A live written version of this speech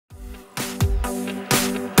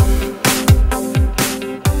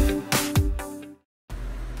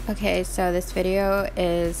Okay, so this video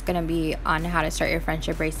is going to be on how to start your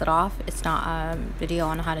friendship bracelet off. It's not a video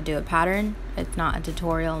on how to do a pattern. It's not a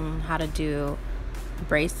tutorial on how to do a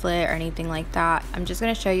bracelet or anything like that. I'm just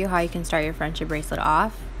going to show you how you can start your friendship bracelet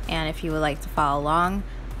off. And if you would like to follow along,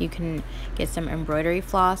 you can get some embroidery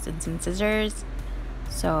floss and some scissors.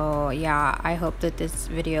 So yeah, I hope that this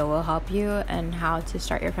video will help you and how to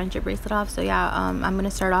start your friendship bracelet off. So yeah, I'm going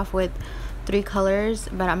to start off with 3 colors,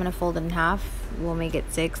 but I'm going to fold it in half. We'll make it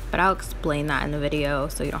 6, but I'll explain that in the video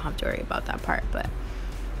so you don't have to worry about that part. But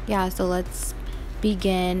yeah, so let's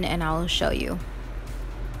begin and I'll show you.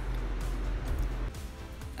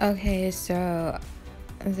 Okay, so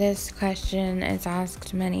this question is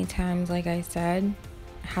asked many times, like I said.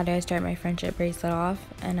 How do I start my friendship bracelet off?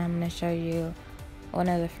 And I'm going to show you one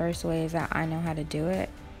of the first ways that I know how to do it.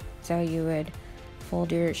 So you would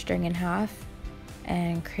fold your string in half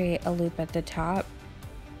and create a loop at the top.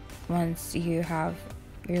 Once you have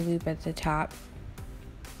your loop at the top,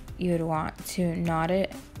 you would want to knot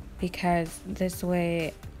it, because this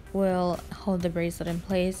way will hold the bracelet in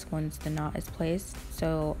place once the knot is placed.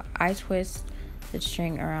 So I twist the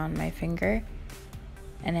string around my finger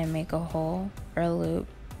and I make a hole or a loop,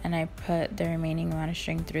 and I put the remaining amount of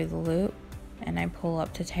string through the loop and I pull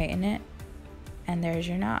up to tighten it, and there's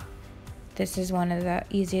your knot. This is one of the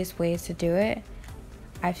easiest ways to do it.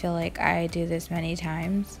 I feel like I do this many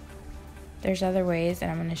times. There's other ways, and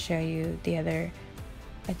I'm going to show you the other,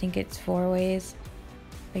 I think it's 4 ways.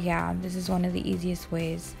 But yeah, this is one of the easiest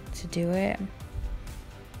ways to do it.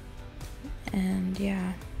 And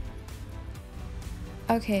yeah.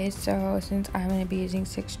 Okay, so since I'm going to be using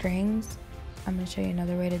 6 strings, I'm going to show you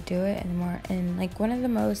another way to do it, and like one of the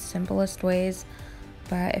most simplest ways.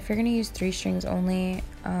 But if you're going to use 3 strings only,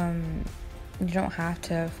 you don't have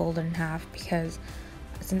to fold it in half, because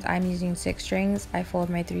since I'm using 6 strings, I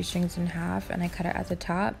fold my 3 strings in half and I cut it at the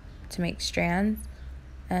top to make strands.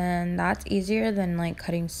 And that's easier than like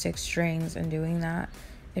cutting 6 strings and doing that.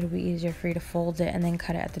 It'll be easier for you to fold it and then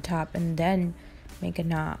cut it at the top and then make a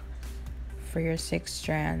knot for your 6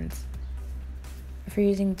 strands. If you're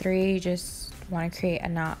using 3, you just want to create a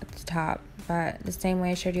knot at the top. But the same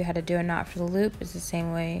way I showed you how to do a knot for the loop is the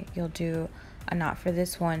same way you'll do a knot for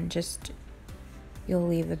this one. Just you'll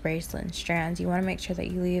leave the bracelet in strands. You want to make sure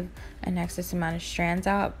that you leave an excess amount of strands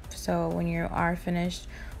out, so when you are finished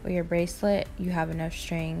with your bracelet, you have enough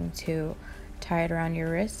string to tie it around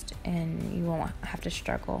your wrist and you won't have to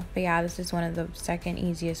struggle. But yeah, this is one of the second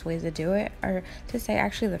easiest ways to do it, or to say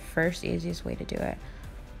actually the first easiest way to do it.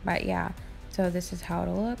 But yeah, so this is how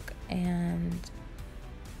it'll look, and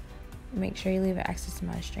make sure you leave an excess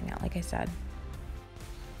amount of string out, like I said.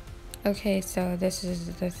 Okay, so this is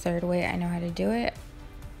the 3rd way I know how to do it.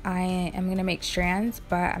 I am going to make strands,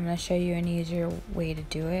 but I'm going to show you an easier way to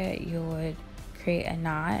do it. You would create a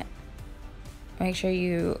knot. Make sure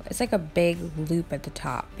it's like a big loop at the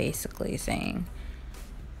top, basically saying.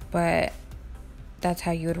 But that's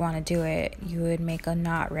how you would want to do it. You would make a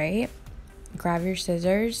knot, right? Grab your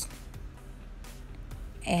scissors,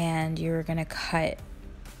 and you're going to cut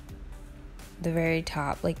the very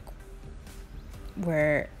top, like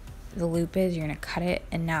where the loop is. You're gonna cut it,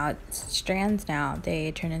 and now it's strands. Now they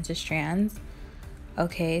turn into strands.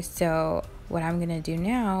 Okay, so what I'm gonna do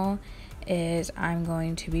now is I'm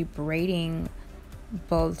going to be braiding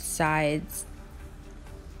both sides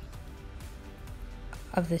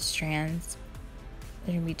of the strands.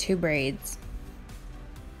 There's gonna be 2 braids.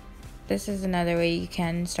 This is another way you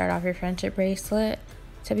can start off your friendship bracelet.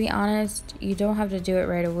 To be honest, you don't have to do it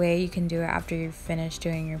right away. You can do it after you're finished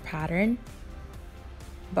doing your pattern.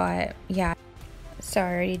 But yeah, so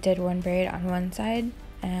I already did 1 braid on one side,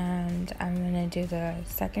 and I'm gonna do the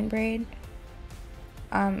 2nd braid.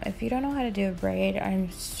 If you don't know how to do a braid, I'm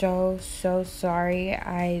so sorry.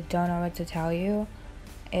 I don't know what to tell you.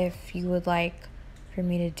 If you would like for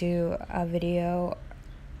me to do a video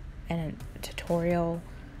and a tutorial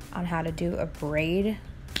on how to do a braid,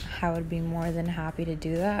 I would be more than happy to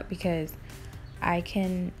do that, because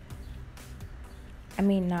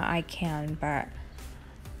but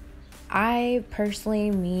I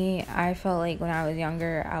personally, I felt like when I was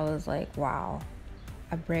younger, I was like, wow,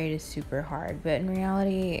 a braid is super hard. But in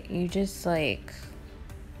reality, you just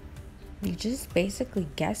basically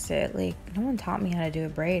guess it. Like, no one taught me how to do a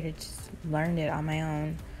braid. I just learned it on my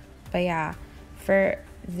own. But yeah, for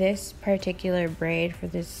this particular braid, for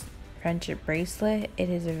this friendship bracelet, it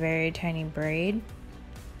is a very tiny braid.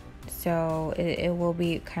 So it will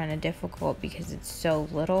be kind of difficult because it's so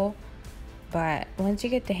little. But once you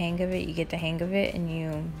get the hang of it, you get the hang of it, and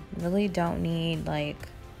you really don't need like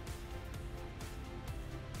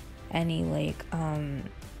any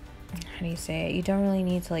how do you say it? You don't really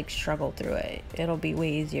need to like struggle through it. It'll be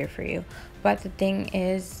way easier for you. But the thing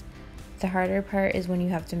is, the harder part is when you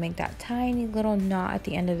have to make that tiny little knot at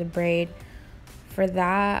the end of the braid. For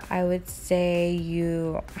that, I would say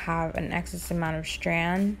you have an excess amount of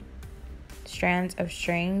strands of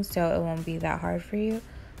string, so it won't be that hard for you.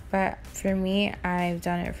 But for me, I've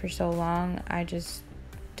done it for so long, I just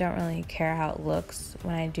don't really care how it looks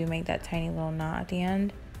when I do make that tiny little knot at the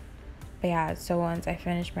end. But yeah, so once I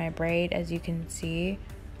finish my braid, as you can see,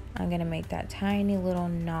 I'm gonna make that tiny little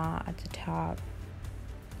knot at the top.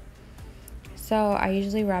 So I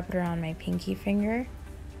usually wrap it around my pinky finger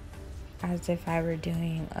as if I were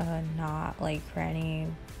doing a knot, like for any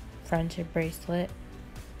friendship bracelet.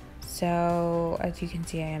 So as you can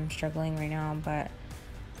see, I am struggling right now, but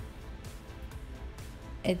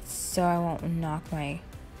it's so I won't knock my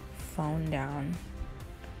phone down,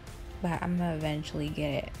 but I'm gonna eventually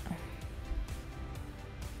get it.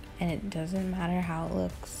 And it doesn't matter how it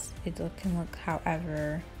looks, can look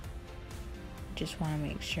however. Just want to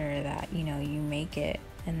make sure that you make it.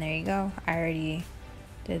 And there you go, I already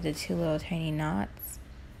did the 2 little tiny knots.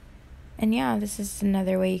 And yeah, this is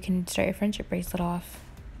another way you can start your friendship bracelet off.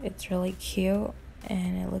 It's really cute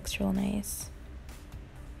and it looks real nice.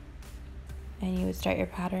 And you would start your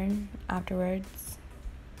pattern afterwards.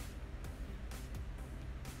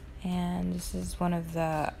 And this is one of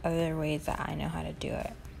the other ways that I know how to do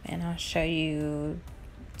it. And I'll show you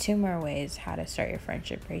 2 more ways how to start your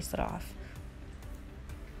friendship bracelet off.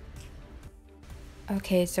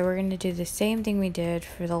 Okay, so we're going to do the same thing we did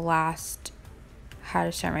for the last how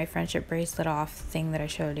to start my friendship bracelet off thing that I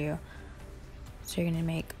showed you. So you're going to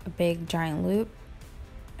make a big giant loop,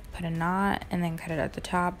 put a knot, and then cut it at the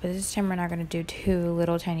top. But this time we're not going to do 2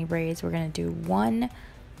 little tiny braids. We're going to do 1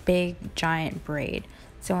 big giant braid.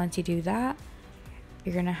 So once you do that,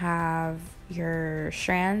 you're going to have your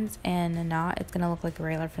strands and a knot. It's going to look like a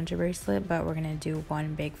regular friendship bracelet, but we're going to do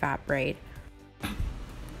 1 big fat braid.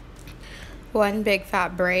 1 big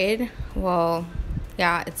fat braid, well,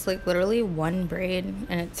 yeah, it's like literally 1 braid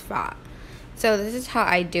and it's fat. So this is how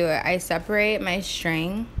I do it. I separate my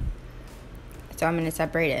string. So I'm going to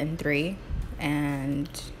separate it in 3, and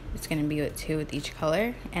it's going to be with 2 with each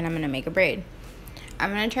color, and I'm going to make a braid. I'm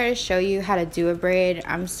going to try to show you how to do a braid.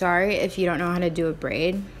 I'm sorry if you don't know how to do a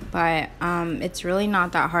braid, but it's really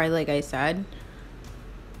not that hard, like I said.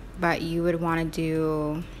 But you would want to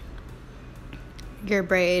do your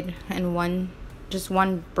braid in just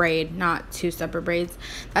one braid, not 2 separate braids.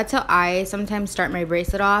 That's how I sometimes start my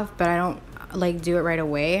bracelet off, but I don't like do it right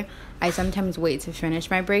away. I sometimes wait to finish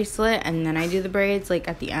my bracelet and then I do the braids like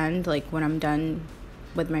at the end, like when I'm done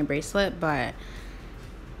with my bracelet. But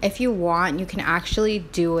if you want, you can actually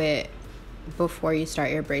do it before you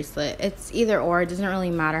start your bracelet. It's either or, it doesn't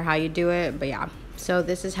really matter how you do it. But yeah, so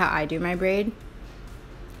this is how I do my braid.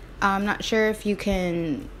 I'm not sure if you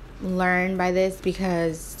can learn by this,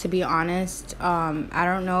 because to be honest, I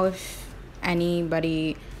don't know if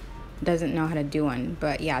anybody doesn't know how to do one,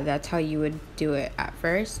 but yeah, that's how you would do it at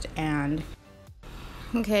first. And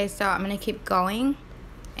okay, so I'm gonna keep going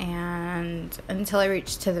and until I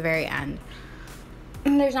reach to the very end.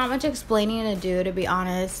 And there's not much explaining to do, to be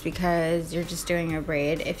honest, because you're just doing a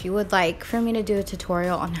braid. If you would like for me to do a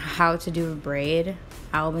tutorial on how to do a braid,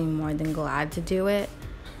 I'll be more than glad to do it.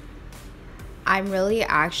 I'm really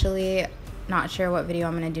actually not sure what video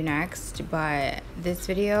I'm going to do next, but this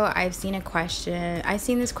video, I've seen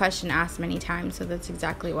this question asked many times, so that's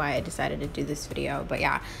exactly why I decided to do this video. But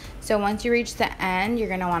yeah, so once you reach the end, you're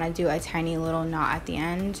going to want to do a tiny little knot at the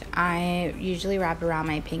end. I usually wrap around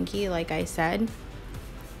my pinky, like I said.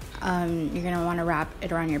 You're going to want to wrap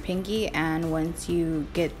it around your pinky, and once you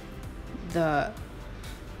get the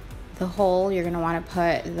hole, you're going to want to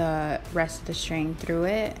put the rest of the string through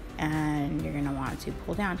it, and you're going to want to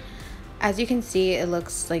pull down. As you can see, it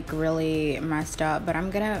looks like really messed up, but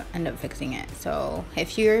I'm going to end up fixing it. So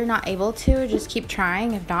if you're not able to, just keep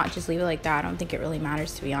trying. If not, just leave it like that. I don't think it really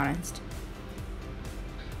matters, to be honest.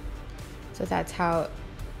 So that's how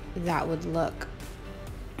that would look.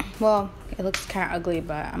 Well, it looks kind of ugly,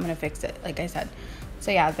 but I'm going to fix it, like I said.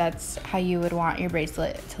 So yeah, that's how you would want your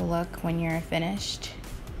bracelet to look when you're finished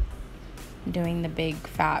doing the big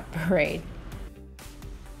fat braid.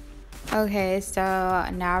 Okay, so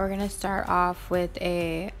now we're gonna start off with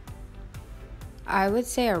I would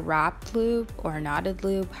say a wrapped loop or a knotted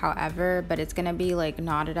loop, however, but it's gonna be like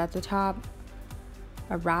knotted at the top.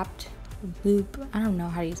 A wrapped loop, I don't know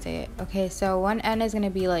how you say it. Okay, so one end is gonna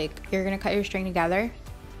be like, you're gonna cut your string together,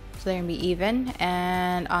 so they're gonna be even,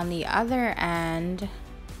 and on the other end,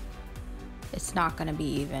 it's not gonna be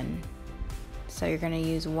even. So you're gonna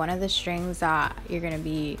use one of the strings that you're gonna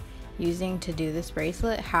be using to do this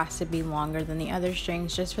bracelet has to be longer than the other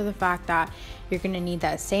strings, just for the fact that you're going to need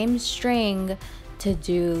that same string to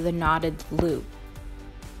do the knotted loop.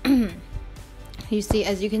 You see,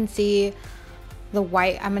 as you can see, the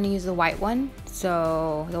white, I'm going to use the white one,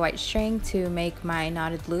 so the white string to make my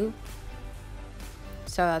knotted loop.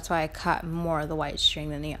 So that's why I cut more of the white string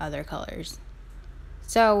than the other colors.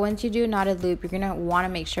 So once you do a knotted loop, you're going to want to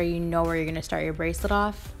make sure you know where you're going to start your bracelet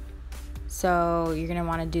off. So you're going to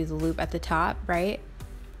want to do the loop at the top, right?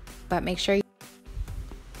 But make sure you...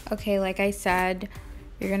 Okay, like I said,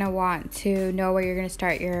 you're going to want to know where you're going to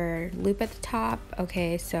start your loop at the top.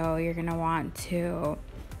 Okay, so you're going to want to...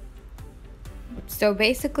 So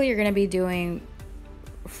basically you're going to be doing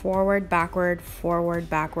forward, backward, forward,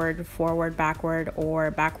 backward, forward, backward, or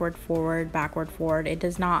backward, forward, backward, forward. It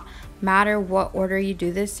does not matter what order you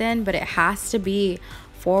do this in, but it has to be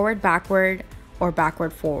forward, backward, or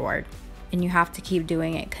backward, forward. And you have to keep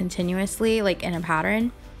doing it continuously, like in a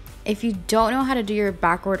pattern. If you don't know how to do your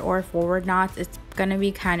backward or forward knots, it's gonna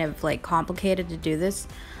be kind of like complicated to do this,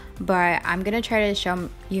 but I'm gonna try to show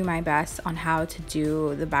you my best on how to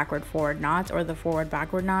do the backward forward knots or the forward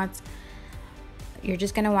backward knots. You're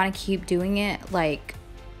just gonna want to keep doing it like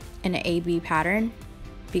in an A-B pattern,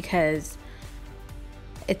 because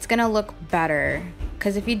it's gonna look better.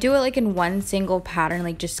 Because if you do it like in one single pattern,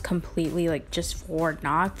 like just completely like just forward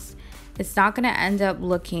knots, it's not gonna end up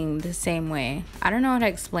looking the same way. I don't know how to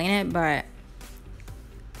explain it, but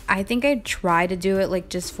I think I tried to do it like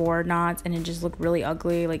just forward knots and it just looked really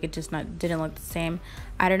ugly. Like it just didn't look the same.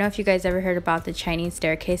 I don't know if you guys ever heard about the Chinese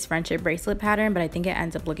staircase friendship bracelet pattern, but I think it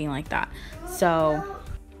ends up looking like that. So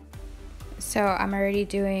I'm already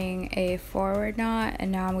doing a forward knot,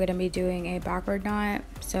 and now I'm gonna be doing a backward knot.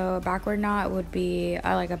 So a backward knot would be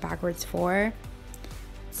like a backwards 4.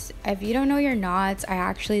 If you don't know your knots, I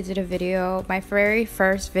actually did a video. My very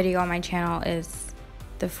first video on my channel is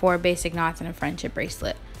the 4 basic knots in a friendship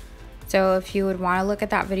bracelet. So if you would want to look at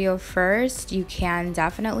that video first, you can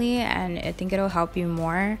definitely, and I think it'll help you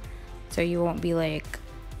more so you won't be like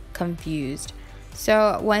confused.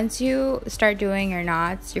 So once you start doing your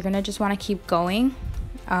knots, you're gonna just want to keep going.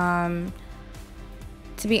 To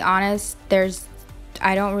be honest,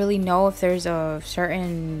 I don't really know if there's a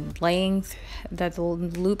certain length that the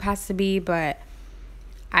loop has to be, but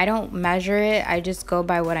I don't measure it. I just go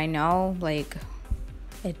by what I know. Like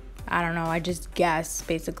I don't know, I just guess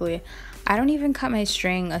basically. I don't even cut my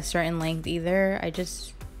string a certain length either. I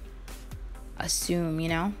just assume, you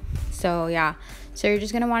know? So yeah, so you're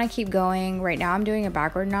just gonna want to keep going. Right now I'm doing a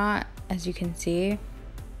backward knot. As you can see,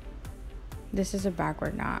 this is a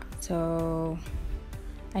backward knot. So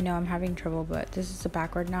I know I'm having trouble, but this is a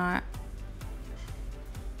backward knot.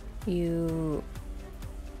 You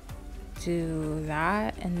do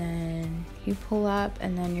that and then you pull up,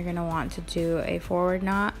 and then you're gonna want to do a forward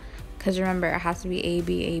knot, because remember it has to be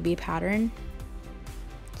A-B pattern.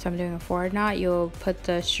 So I'm doing a forward knot. You'll put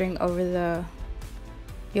the string over the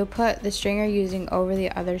string you're using over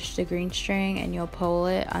the green string, and you'll pull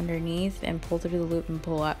it underneath and pull through the loop and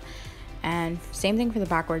pull up. And same thing for the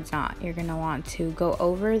backwards knot. You're gonna want to go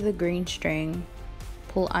over the green string,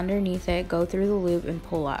 pull underneath it, go through the loop and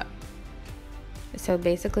pull up. So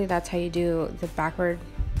basically that's how you do the backward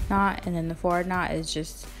knot, and then the forward knot is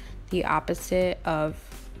just the opposite of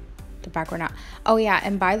the backward knot. Oh yeah,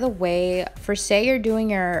 and by the way, for say you're doing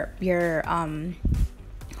your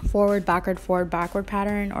forward backward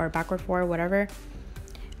pattern, or backward forward, whatever,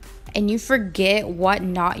 and you forget what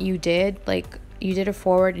knot you did, like you did a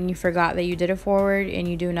forward and you forgot that you did a forward and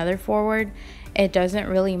you do another forward, it doesn't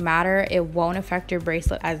really matter. It won't affect your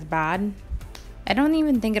bracelet as bad. I don't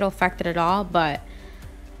even think it'll affect it at all, but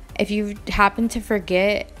if you happen to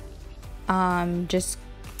forget, just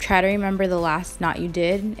try to remember the last knot you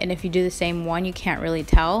did, and if you do the same one, you can't really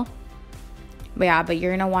tell. But yeah, but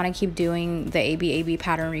you're gonna want to keep doing the A-B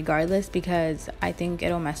pattern regardless, because I think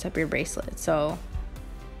it'll mess up your bracelet. So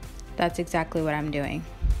that's exactly what I'm doing.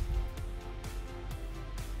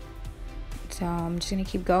 So I'm just gonna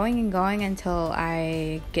keep going and going until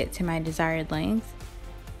I get to my desired length,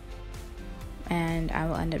 and I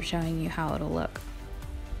will end up showing you how it'll look.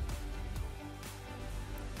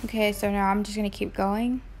 Okay, so now I'm just gonna keep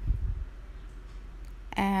going,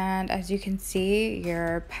 and as you can see,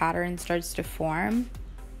 your pattern starts to form.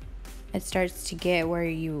 It starts to get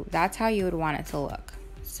where that's how you would want it to look.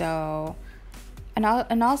 So, and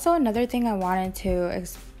also another thing I wanted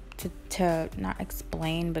to not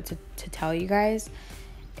explain, but to tell you guys,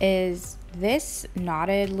 is this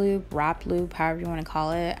knotted loop, wrapped loop, however you want to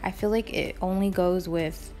call it, I feel like it only goes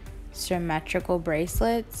with symmetrical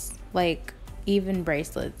bracelets, like even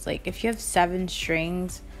bracelets. Like if you have 7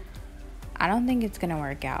 strings, I don't think it's gonna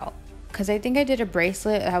work out, because I think I did a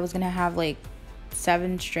bracelet that was gonna have like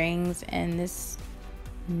 7 strings, and this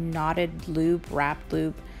knotted loop, wrapped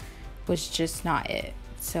loop, was just not it.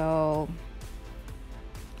 So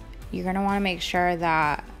you're gonna want to make sure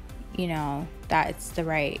that you know that it's the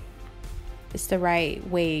right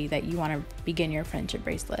way that you want to begin your friendship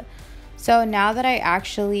bracelet. So now that I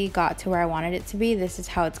actually got to where I wanted it to be, this is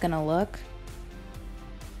how it's gonna look.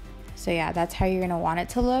 So yeah, that's how you're gonna want it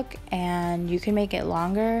to look, and you can make it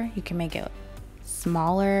longer, you can make it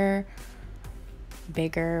smaller,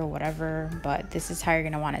 bigger, whatever, but this is how you're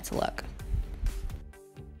gonna want it to look.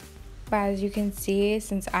 But as you can see,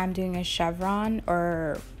 since I'm doing a chevron,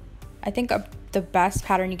 or I think the best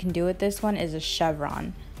pattern you can do with this one is a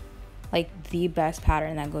chevron, like the best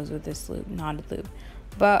pattern that goes with this loop, knotted loop.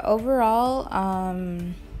 But overall,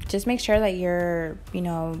 just make sure that you're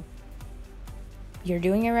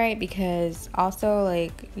doing it right, because also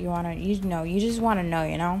like you just want to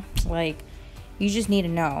know, like you just need to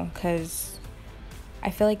know, because I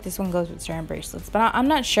feel like this one goes with certain bracelets, but I'm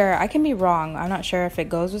not sure. I can be wrong. I'm not sure if it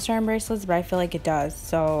goes with certain bracelets, but I feel like it does.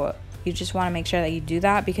 So you just want to make sure that you do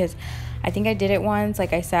that, because I think I did it once,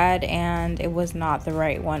 like I said, and it was not the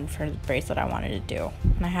right one for the bracelet I wanted to do.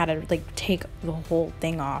 And I had to like take the whole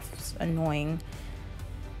thing off. It's annoying.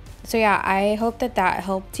 So yeah, I hope that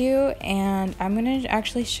helped you, and I'm gonna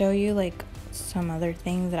actually show you like some other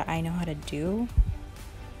things that I know how to do.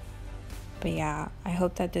 But yeah, I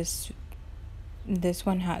hope that this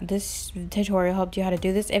tutorial helped you how to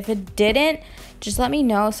do this. If it didn't, just let me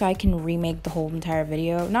know so I can remake the whole entire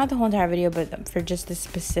video. Not the whole entire video, but for just this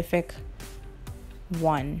specific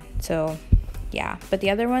one. So yeah, but the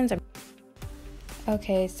other ones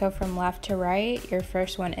okay, so from left to right, your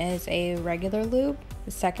first one is a regular loop,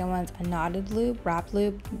 the second one's a knotted loop, wrap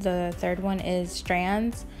loop, the third one is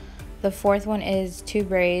strands, the fourth one is 2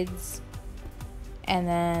 braids, and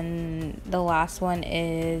then the last one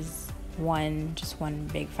is just one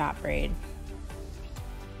big fat braid.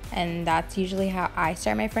 And that's usually how I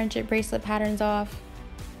start my friendship bracelet patterns off,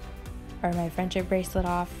 or my friendship bracelet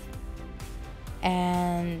off.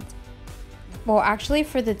 And well, actually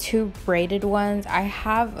for the 2 braided ones,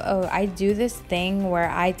 I do this thing where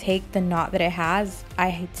I take the knot that it has,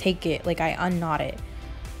 I take it, like I unknot it.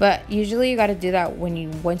 But usually you got to do that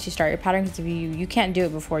once you start your pattern, because if you can't do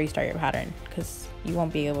it before you start your pattern, because you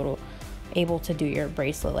won't be able to do your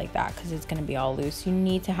bracelet like that, because it's going to be all loose. You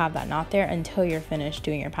need to have that knot there until you're finished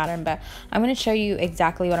doing your pattern. But I'm going to show you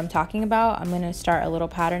exactly what I'm talking about. I'm going to start a little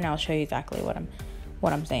pattern and I'll show you exactly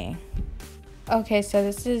what I'm saying. Okay, so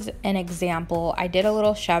this is an example. I did a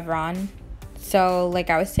little chevron. So like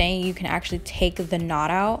I was saying, you can actually take the knot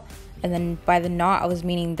out, and then by the knot I was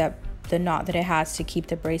meaning that the knot that it has to keep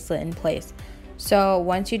the bracelet in place. So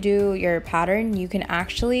once you do your pattern, you can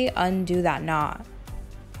actually undo that knot.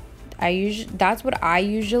 That's what I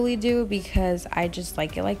usually do, because I just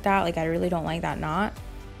like it like that. Like I really don't like that knot.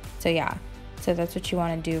 So yeah, so that's what you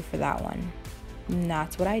want to do for that one, and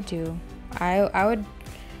that's what I do. I would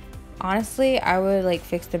honestly like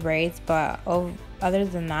fix the braids, but other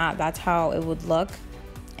than that, that's how it would look.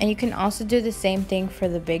 And you can also do the same thing for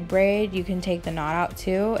the big braid. You can take the knot out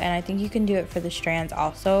too, and I think you can do it for the strands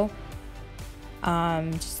also.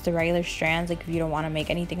 Just the regular strands, like if you don't want to make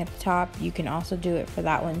anything at the top, you can also do it for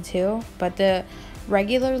that one too. But the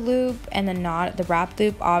regular loop and the wrap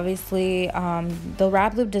loop, obviously the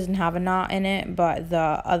wrap loop doesn't have a knot in it, but the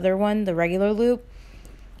other one, the regular loop,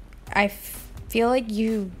 I feel like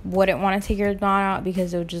you wouldn't want to take your knot out,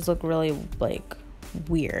 because it would just look really like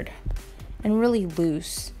weird and really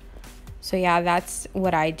loose. So yeah, that's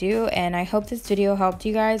what I do, and I hope this video helped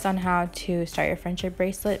you guys on how to start your friendship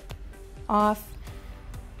bracelet off.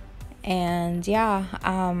 And yeah,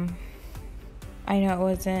 I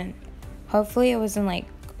know hopefully it wasn't like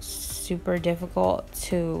super difficult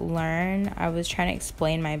to learn. I was trying to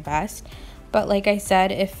explain my best, but like I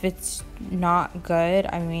said, if it's not good,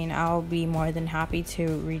 I mean, I'll be more than happy to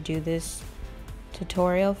redo this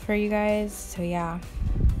tutorial for you guys. So yeah,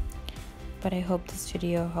 but I hope this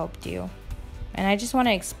video helped you, and I just want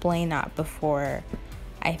to explain that before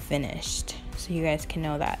I finished, so you guys can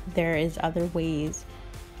know that there is other ways.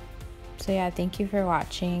 So yeah, thank you for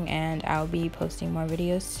watching, and I'll be posting more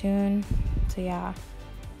videos soon. So yeah,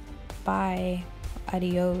 bye,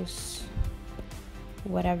 adios,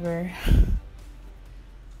 whatever.